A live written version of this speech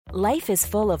Life is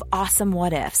full of awesome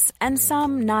what-ifs, and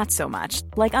some not so much,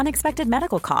 like unexpected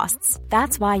medical costs.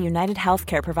 That's why United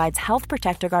Healthcare provides Health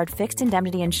Protector Guard fixed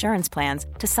indemnity insurance plans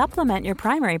to supplement your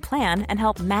primary plan and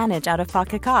help manage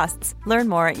out-of-pocket costs. Learn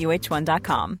more at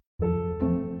uh1.com.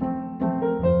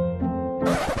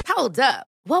 Hold up.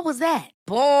 What was that?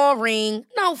 Boring.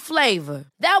 No flavor.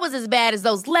 That was as bad as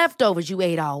those leftovers you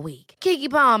ate all week.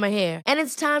 Keke Palmer here, and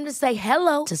it's time to say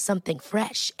hello to something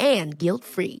fresh and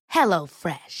guilt-free. Hello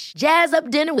Fresh. Jazz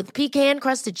up dinner with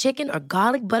pecan-crusted chicken or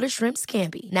garlic butter shrimp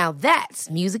scampi. Now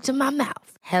that's music to my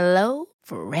mouth. Hello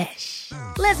Fresh.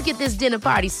 Let's get this dinner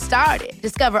party started.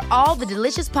 Discover all the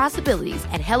delicious possibilities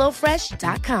at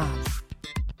hellofresh.com.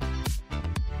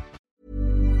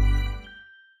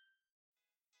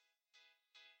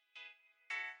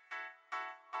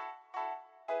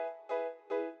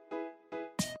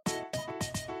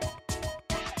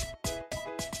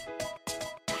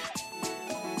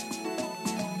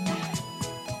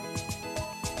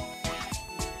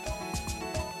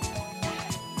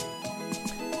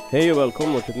 Hej och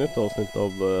välkomna till ett nytt avsnitt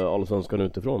av Allsvenskan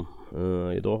utifrån.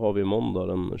 Idag har vi måndag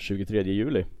den 23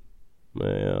 juli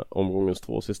med omgångens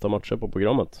 2 sista matcher på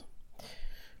programmet.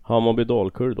 Hammarby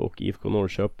Dalkurd och IFK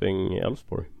Norrköping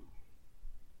Elfsborg.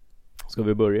 Ska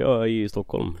vi börja i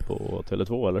Stockholm på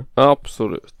Tele2 eller?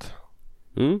 Absolut.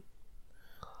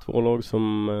 2 lag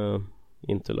som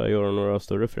inte lär göra några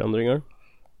större förändringar,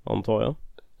 antar jag.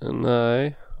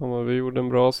 Nej, Hammarby gjorde en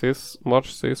bra match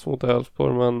sist mot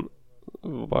Elfsborg, men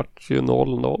vart ju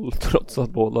 0-0 trots att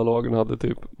båda lagen hade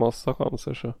typ massa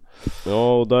chanser så.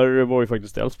 Ja, och där var ju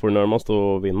faktiskt Elfsborg närmast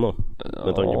att vinna.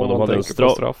 Med tanke på att de hade en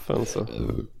straffen så.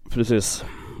 Precis.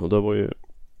 Och det var ju...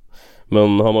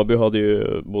 Men Hammarby hade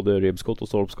ju både ribbskott och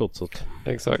stolpskott så att...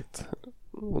 Exakt.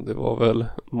 Och det var väl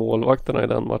målvakterna i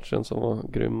den matchen som var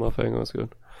grymma för en gångs skull.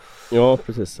 Ja,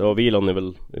 precis. Ja, vilan är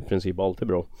väl i princip alltid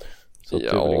bra. Så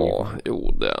ja,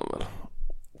 jo det är väl.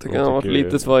 Tycker han har varit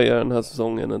lite svajigare den här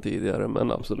säsongen än tidigare,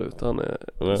 men absolut, han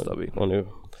är stabil. Han är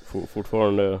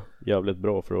fortfarande jävligt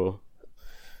bra för att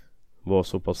vara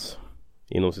så pass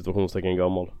inom situationstecken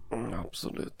gammal.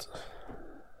 Absolut.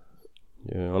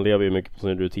 Ja, han lever ju mycket på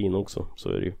sin rutin också, så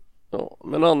är det ju. Ja,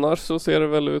 men annars så ser det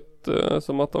väl ut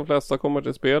som att de flesta kommer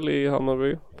till spel i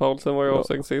Hammarby. Paulsen var ju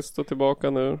avstängd sist och tillbaka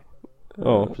nu.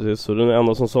 Ja, precis. Så den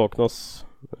enda som saknas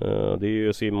det är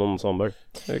ju Simon Sandberg.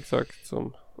 Exakt,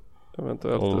 som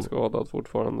eventuellt är skadad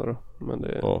fortfarande då. Men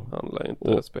det handlar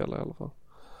inte spela i alla fall.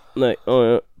 Nej,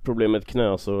 problem med ett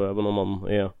knä, så även om man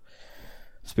är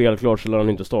spelklar så lär han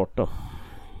inte starta.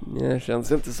 Nej, det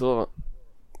känns inte så.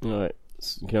 Nej,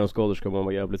 knäskador ska man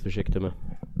vara jävligt försiktig med.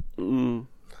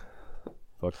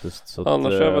 Faktiskt, så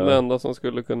annars är väl det enda som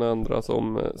skulle kunna ändras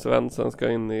om Svensson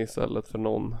ska in istället för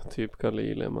någon typ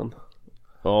Khalili, men...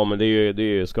 Ja, men det är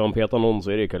ju ska han peta någon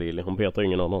så är det Khalili. Han petar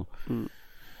ingen annan.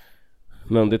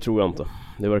 Men det tror jag inte.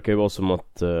 Det verkar ju vara som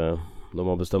att de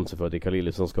har bestämt sig för att det är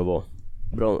Khalili som ska vara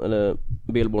eller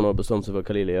Billborn har bestämt sig för att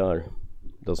Khalili är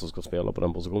den som ska spela på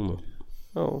den positionen.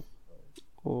 Ja.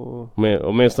 Och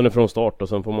åtminstone från start, och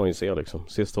sen får man ju se liksom.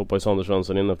 Sist hoppade ju Sander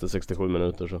Svensson in efter 67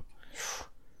 minuter så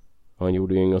han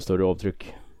gjorde ju inga större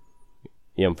avtryck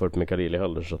jämfört med Khalili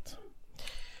heller,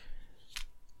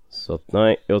 så att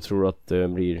nej, jag tror att det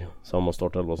blir samma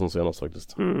startelva som senast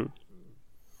faktiskt.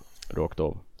 Rakt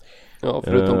av. Ja,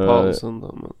 förutom Paulsen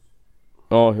då, men...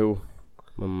 Ja, jo.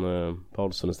 Men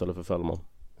Paulsen istället för Fällman.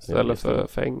 Istället för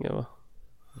Fänge, va?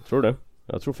 Tror det.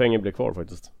 Jag tror Fänge blir kvar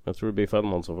faktiskt. Jag tror det blir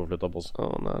Fällman som får flytta på sig.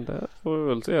 Ja, nej, det får vi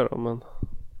väl se då, men...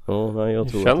 Ja, nej, jag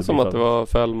tror det känns som att det var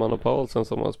Fällman och Paulsen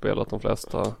som har spelat de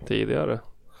flesta tidigare.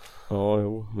 Ja,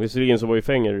 jo. Visserligen så var ju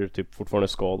Fänger typ fortfarande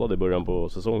skadad i början på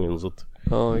säsongen, så att...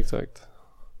 Ja, exakt.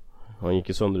 Han gick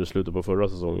ju sönder i slutet på förra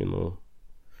säsongen och...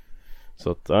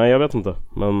 Så att, nej, jag vet inte.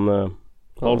 Men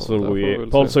Paulsen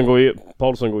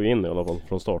går ju in i alla fall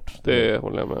från start. Det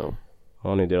håller jag med om.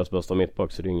 Han är deras bästa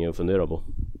mittback, så det är inget att fundera på.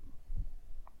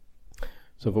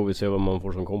 Sen får vi se vad man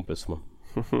får som kompis med.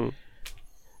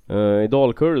 I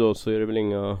Dalkurd då så är det väl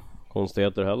inga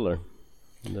konstigheter heller.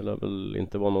 Det lär väl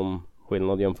inte vara någon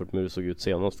skillnad jämfört med hur det såg ut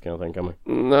senast, kan jag tänka mig.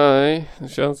 Nej, det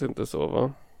känns inte så,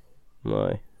 va?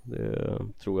 Nej, det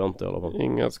tror jag inte i alla fall.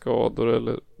 Inga skador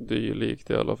eller dylikt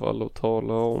i alla fall att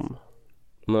tala om.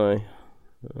 Nej,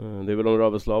 det är väl om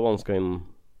Raveslavan ska in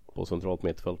på centralt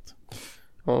mittfält.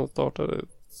 Han startade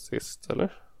sist,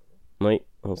 eller? Nej,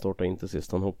 han startade inte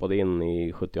sist. Han hoppade in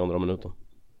i 72 minuten.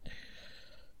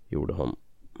 Gjorde han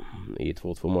i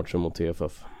 2-2 matcher mot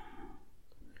TFF.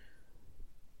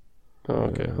 Ja,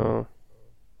 okej. Ja.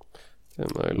 Det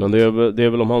är möjligt. Men det är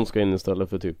väl om han ska in istället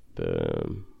för typ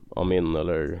Amin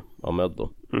eller Ahmed då.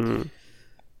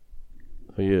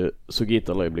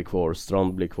 Sugita lär bli kvar,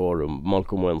 Strand blir kvar och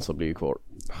Malcolm Wensa blir kvar.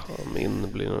 Ja,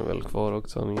 min blir nog väl kvar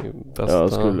också. Han är ju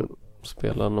bästa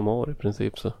spelaren de har i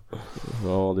princip så.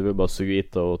 Ja, det är väl bara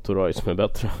Sugita och Toray som är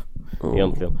bättre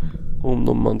egentligen.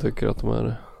 Om man tycker att de är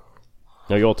det.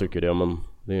 Ja, jag tycker det, men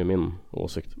det är min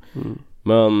åsikt.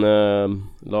 Men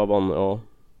Laban, ja,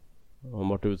 han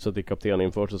varit utsett i kapten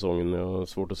inför säsongen. Jag har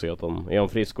svårt att se att är han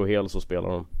frisk och hel så spelar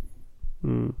han.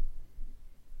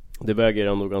 Det väger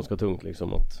ändå ganska tungt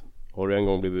liksom, att har du en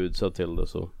gång blivit utsett till det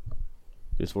så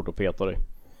det är svårt att peta dig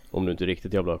om du inte är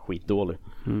riktigt jävla skitdålig.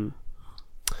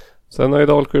 Sen har ju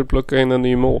Dalkurd plockat in en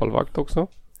ny målvakt också.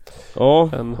 Ja,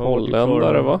 en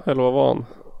holländare va? Eller vad var han?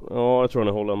 Ja, jag tror han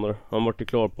är holländare. Han var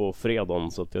klar på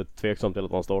fredagen så att jag är tveksam till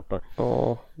att han startar.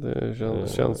 Ja,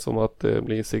 det känns som att det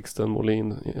blir Sixten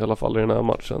Molin i alla fall i den här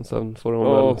matchen. Sen får de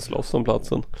väl slåss om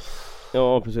platsen.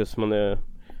 Ja, precis, men det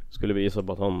skulle visa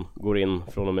på att han går in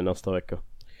från och med nästa vecka.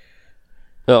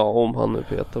 Ja, om han nu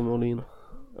petar Molin.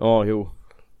 Ja, jo.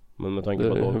 Men med tanke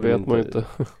på att det vet man ju inte.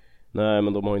 Nej,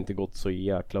 men de har inte gått så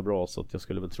jäkla bra så att jag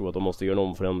skulle väl tro att de måste göra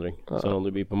någon förändring. Sen om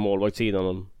det blir på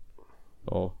målvaktssidan,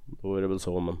 ja, då är det väl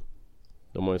så, men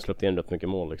de har ju släppt in rätt mycket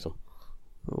mål liksom.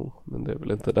 Jo, men det är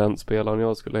väl inte den spelaren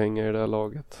jag skulle hänga i det här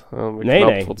laget. Han har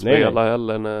knappt fått spela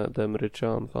heller när Demri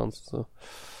Can fanns så.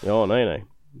 Ja, nej,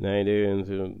 det är ju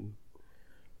inte.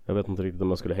 Jag vet inte riktigt om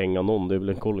jag skulle hänga någon. Det är väl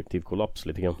en kollektiv kollaps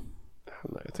lite grann.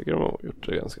 Nej, jag tycker de har gjort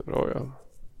det ganska bra, ja.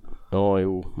 Ja,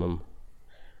 jo, men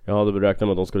jag hade väl räknat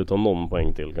med att de skulle ta någon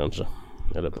poäng till kanske.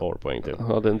 Eller ett par poäng till.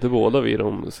 Hade inte båda vi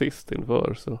dem sist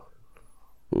inför så?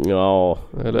 Ja.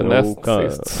 Eller näst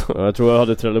sist. Jag tror jag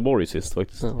hade Trelleborg sist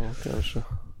faktiskt. Ja, kanske.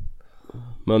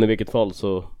 Men i vilket fall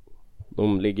så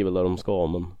de ligger väl där de ska,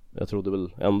 men jag trodde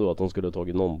väl ändå att de skulle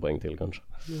tagit någon poäng till kanske.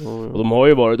 Ja. Och de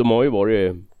har ju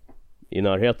varit i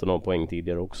närheten av poäng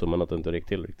tidigare också, men att det inte räckt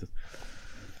till riktigt.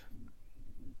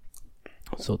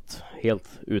 Så att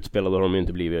helt utspelade har de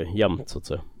inte blivit jämnt så att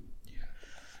säga.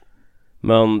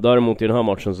 Men däremot i den här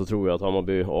matchen så tror jag att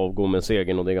Hammarby avgår med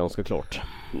segern och det är ganska klart.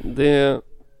 Det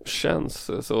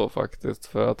känns så faktiskt,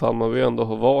 för att Hammarby ändå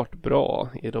har varit bra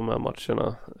i de här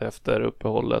matcherna efter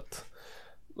uppehållet.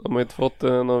 De har inte fått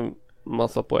någon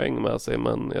massa poäng med sig,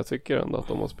 men jag tycker ändå att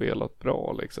de har spelat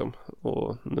bra liksom.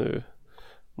 Och nu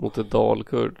mot ett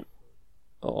Dalkurd,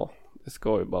 ja, det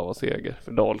ska ju bara vara seger.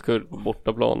 För Dalkurd på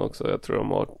bortaplan också, jag tror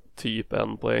de har typ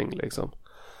 1 poäng liksom.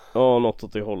 Ja, något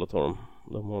åt det hållet har de.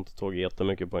 De har inte tagit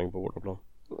jättemycket poäng på bortaplan.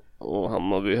 Och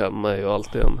Hammarby hemma är ju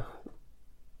alltid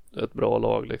ett bra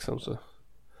lag liksom så.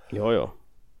 Ja.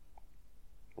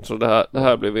 Så det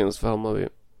här blir vinst för Hammarby.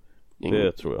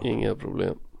 Det tror jag. Inga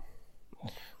problem.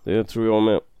 Det tror jag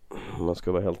med, om jag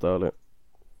ska vara helt ärlig.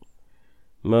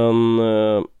 Men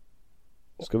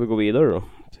ska vi gå vidare då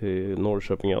till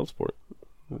Norrköping-Elfsborg?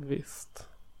 Visst.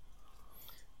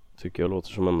 Tycker jag låter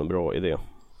som en bra idé.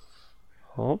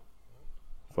 Ja.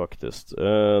 Faktiskt.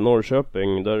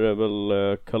 Norrköping, där är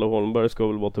väl Kalle Holmberg ska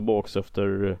väl vara tillbaks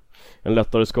efter en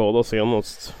lättare skada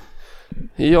senast.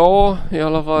 Ja, i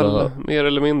alla fall mer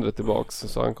eller mindre tillbaks.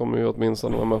 Så han kommer ju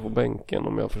åtminstone vara med på bänken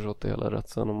om jag har förstått det hela rätt.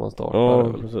 Sen om man startar är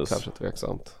väl kanske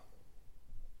tveksamt.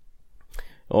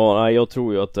 Ja, nej, jag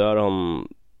tror ju att det är han.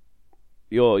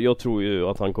 Jag tror ju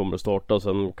att han kommer att starta.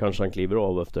 Sen kanske han kliver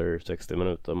av efter 60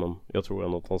 minuter. Men jag tror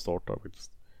ändå att han startar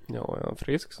faktiskt. Ja, är han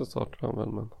frisk så startar han väl,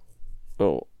 men.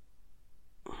 Ja.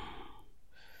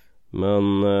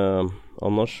 Men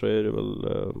annars så är det väl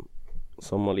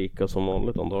samma lika som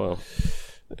vanligt antar jag.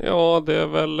 Ja, det är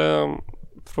väl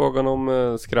frågan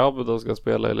om Skrabb då ska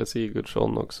spela eller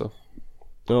Sigurdsson också.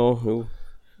 Ja, jo.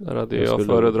 Där hade jag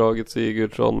föredragit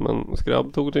Sigurdsson, men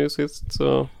Skrabb tog det ju sist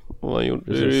så, och han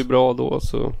gjorde det ju bra då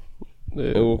så det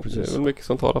är väl mycket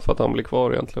som talar för att han blir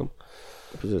kvar egentligen.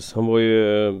 Precis, han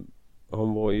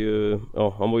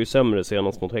var ju sämre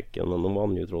senast mot Häcken, men de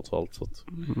vann ju trots allt så att.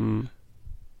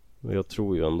 Men jag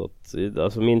tror ju ändå att,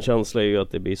 alltså min känsla är ju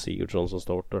att det blir Sigurdsson som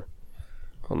startar.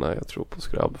 Ja, nej, jag tror på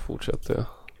Skrabb fortsätter jag.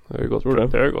 Det har ju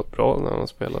gått bra när han har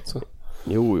spelat så.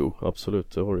 Jo,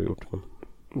 absolut, det har det gjort. Men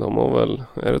de har väl,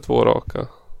 är det 2 raka?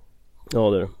 Ja,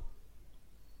 det är det.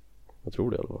 Jag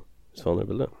tror det i alla fall. Så fan är det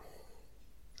väl det.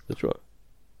 Det tror jag.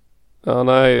 Ja,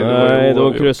 nej,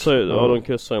 de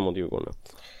kryssar ju mot Djurgården.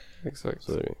 Exakt.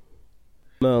 Så är det.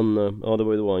 Men ja, det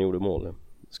var ju då han gjorde mål,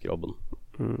 Skrabben.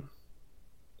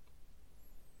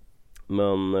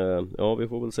 Men ja, vi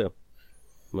får väl se.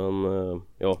 Men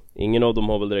ja, ingen av dem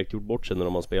har väl direkt gjort bort sig när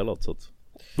de har spelat så att.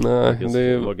 Nej, det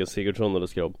är varken Sigurdsson eller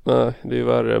Skrabb. Nej, det är ju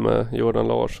värre med Jordan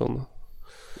Larsson.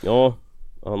 Ja,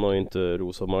 han har ju inte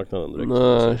rosat marknaden direkt.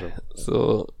 Nej,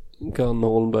 så kan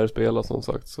Holmberg spela som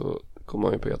sagt så kommer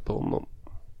han ju peta honom.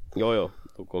 Ja,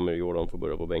 då kommer Jordan få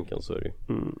börja på bänken, så är det ju.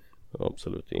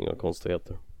 Absolut inga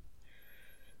konstigheter.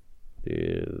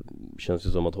 Det känns ju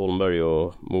som att Holmberg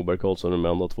och Moberg Karlsson är de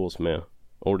enda två som är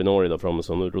ordinarie där framme,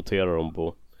 så nu roterar de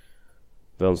på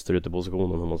vänster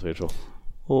ytterpositionen, om man säger så.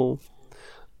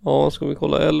 Ja, ska vi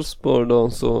kolla Elfsborg då,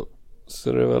 så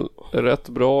ser det väl rätt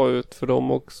bra ut för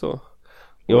dem också.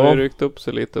 De har ju ryckt upp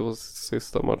sig lite på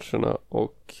sista matcherna,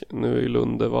 och nu är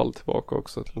Lundevall tillbaka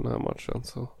också till den här matchen.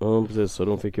 Så. Ja, precis. Så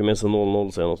de fick ju med sig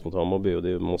 0-0 senast mot Hammarby, och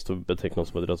det måste betecknas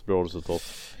som ett rätt bra resultat.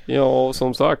 Ja, och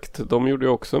som sagt, de gjorde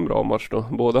ju också en bra match då.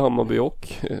 Både Hammarby och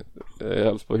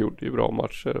Elfsborg gjorde ju bra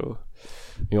matcher. Och...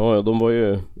 Ja, de var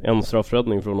ju en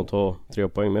straffräddning från att ta 3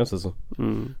 poäng med sig. Så.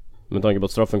 Med tanke på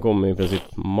att straffen kom i princip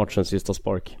matchens sista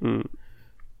spark.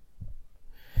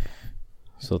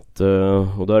 Så att,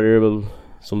 och där är det väl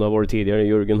som det har varit tidigare,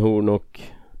 Jürgen Horn och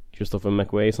Christopher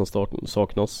McVey som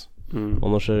saknas.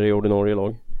 Annars är det ordinarie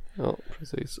lag. Ja,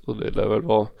 precis. Och det lär väl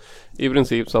vara i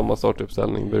princip samma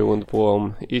startuppställning beroende på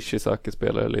om Ishizaki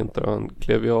spelar eller inte. Han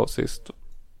klev ju av sist.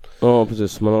 Ja,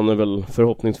 precis. Men han är väl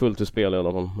förhoppningsfull till spel i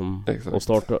alla fall. Exakt. Och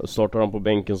startar han på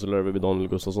bänken, så lär det bli Daniel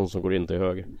Gustafsson som går in till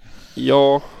höger.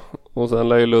 Ja, och sen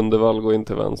lär ju Lundevall gå in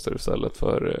till vänster istället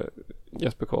för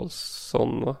Jesper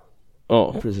Karlsson, va?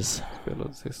 Ja, precis.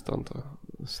 Spelade sist, antar jag.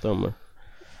 Stämmer.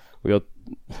 Och det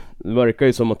verkar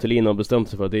ju som att Thelin har bestämt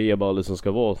sig för att det är Eballi som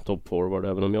ska vara toppforward,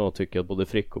 även om jag tycker att både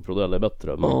Frick och Prodell är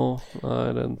bättre. Men... Ja,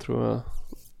 nej, den tror jag.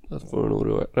 Jag får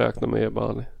nog räkna med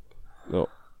Eballi. Ja,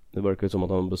 det verkar ju som att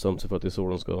han har bestämt sig för att det är så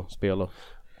de ska spela.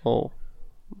 Ja.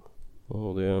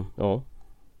 Och det, ja.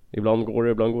 Ibland går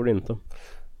det, ibland går det inte.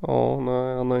 Ja,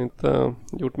 nej, han har inte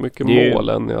gjort mycket det... mål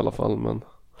än i alla fall, men...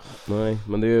 Nej,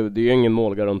 men det är ju ingen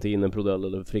målgaranti när Prodell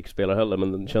eller Frick spelar heller.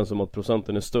 Men det känns som att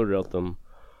procenten är större, att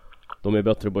de är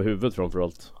bättre på huvudet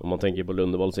framförallt. Om man tänker på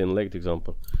Lundevalls inlägg till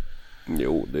exempel.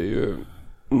 Jo, det är ju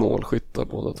målskyttar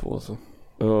båda två, så.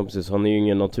 Ja, precis. Han är ju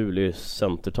ingen naturlig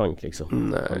centertank liksom.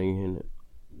 Nej. Han är ingen...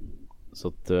 Så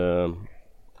att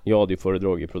jag hade ju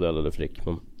föredragit Prodell eller Frick,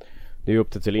 men det är ju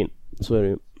upp till Thelin. Så är det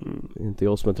ju. Inte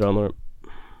jag som är tränare.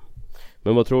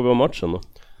 Men vad tror vi om matchen då?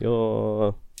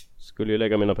 Jag skulle ju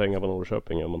lägga mina pengar på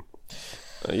Norrköping, men...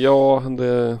 Ja,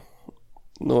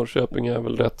 Norrköping är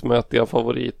väl rättmätiga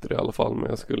favoriter i alla fall, men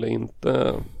jag skulle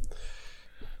inte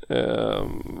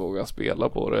våga spela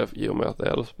på det i och med att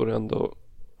Elfsborg ändå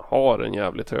har en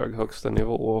jävligt hög högsta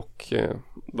nivå och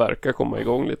verkar komma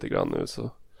igång lite grann nu, så.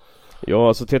 Ja,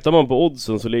 alltså tittar man på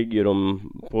oddsen så ligger de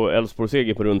på Elfsborg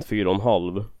seger på runt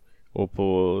 4,5 och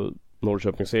på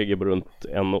Norrköping seger på runt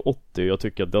 1,80. Jag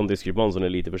tycker att den diskrepansen är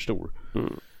lite för stor.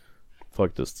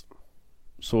 Faktiskt.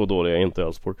 Så dålig är inte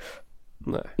Elfsborg.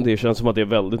 Nej. Det känns som att det är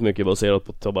väldigt mycket baserat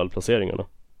på tabellplaceringarna.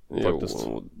 Faktiskt.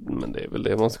 Jo, men det är väl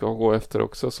det man ska gå efter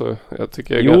också, så jag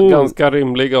tycker det är ganska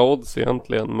rimliga odds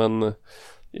egentligen, men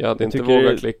jag hade inte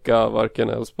vågat klicka varken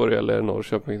Elfsborg eller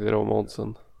Norrköping till de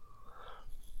oddsen.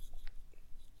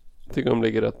 Jag tycker de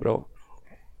ligger rätt bra.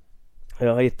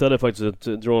 Jag hittade faktiskt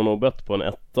ett draw no bet på en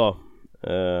etta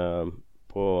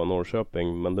på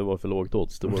Norrköping, men det var för lågt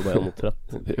odds. Det var bara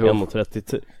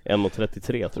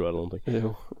 1,33 tror jag eller någonting.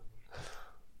 Jo.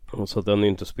 Och så att den är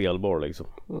inte spelbar liksom.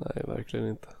 Nej, verkligen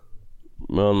inte.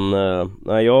 Men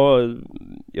nej,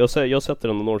 jag sätter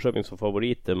ändå Norrköping som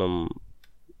favoriter, men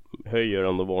höjer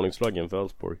ändå varningsflaggen för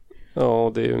Elfsborg.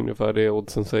 Ja, det är ungefär det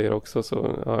oddsen säger också,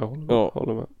 så ja, jag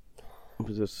håller med.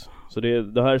 Precis. Så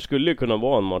det här skulle ju kunna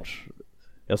vara en match.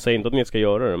 Jag säger inte att ni ska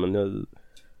göra det, men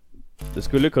det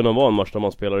skulle kunna vara en match där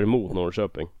man spelar emot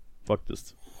Norrköping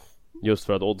faktiskt. Just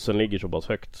för att oddsen ligger så pass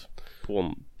högt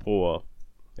på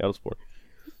Elfsborg.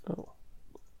 Ja.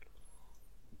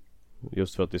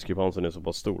 Just för att diskrepansen är så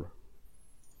pass stor.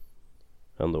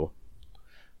 Ändå.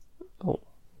 Ja.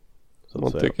 Så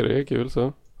man tycker det är kul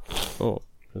så. Ja,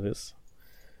 precis.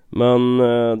 Men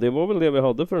det var väl det vi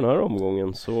hade för den här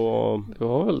omgången. Så det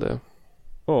var väl det.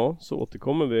 Ja, så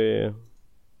återkommer vi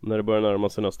när det börjar närma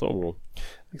sig nästa omgång.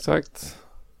 Exakt.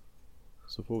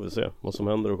 Så får vi se vad som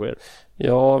händer och sker.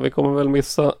 Ja, vi kommer väl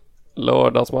missa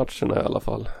lördagsmatcherna i alla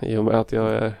fall, i och med att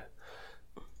jag är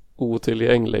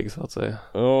otillgänglig så att säga.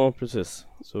 Ja, precis.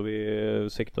 Så vi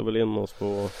siktar väl in oss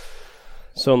på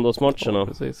söndagsmatcherna. Ja,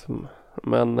 precis.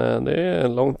 Men det är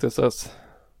långt tills dess.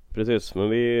 Precis, men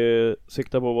vi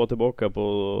siktar på att vara tillbaka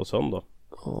på söndag.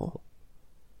 Ja.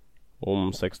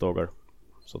 Om 6 dagar,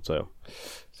 så att säga.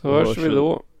 Så hörs vi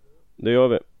då. Det gör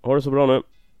vi. Ha det så bra nu.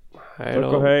 Hej då.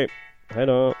 Tack och hej. Hej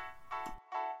då.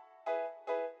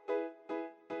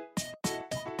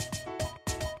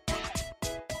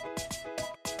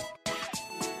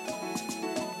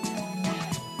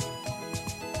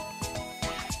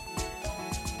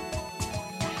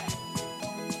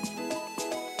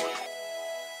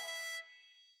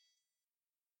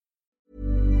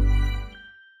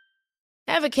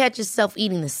 Ever catch yourself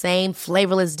eating the same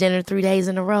flavorless dinner 3 days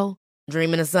in a row?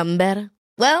 Dreaming of something better?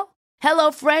 Well,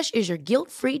 HelloFresh is your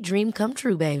guilt-free dream come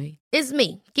true, baby. It's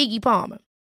me, Keke Palmer.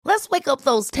 Let's wake up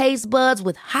those taste buds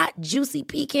with hot, juicy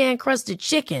pecan-crusted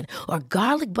chicken or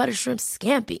garlic butter shrimp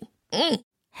scampi.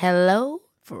 Hello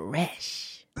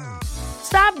Fresh.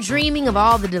 Stop dreaming of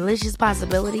all the delicious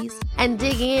possibilities and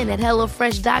dig in at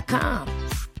HelloFresh.com.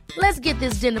 Let's get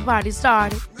this dinner party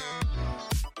started.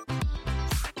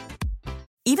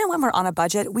 Even when we're on a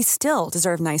budget, we still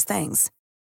deserve nice things.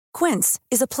 Quince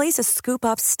is a place to scoop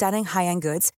up stunning high-end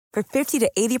goods for 50 to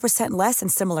 80% less than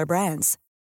similar brands.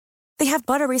 They have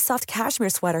buttery soft cashmere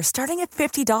sweaters starting at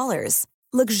 $50,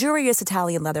 luxurious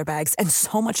Italian leather bags, and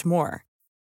so much more.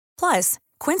 Plus,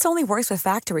 Quince only works with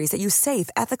factories that use safe,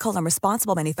 ethical, and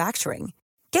responsible manufacturing.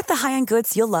 Get the high-end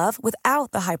goods you'll love without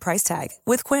the high price tag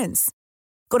with Quince.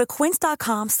 Go to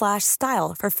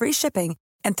quince.com/style for free shipping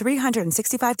and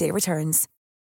 365-day returns.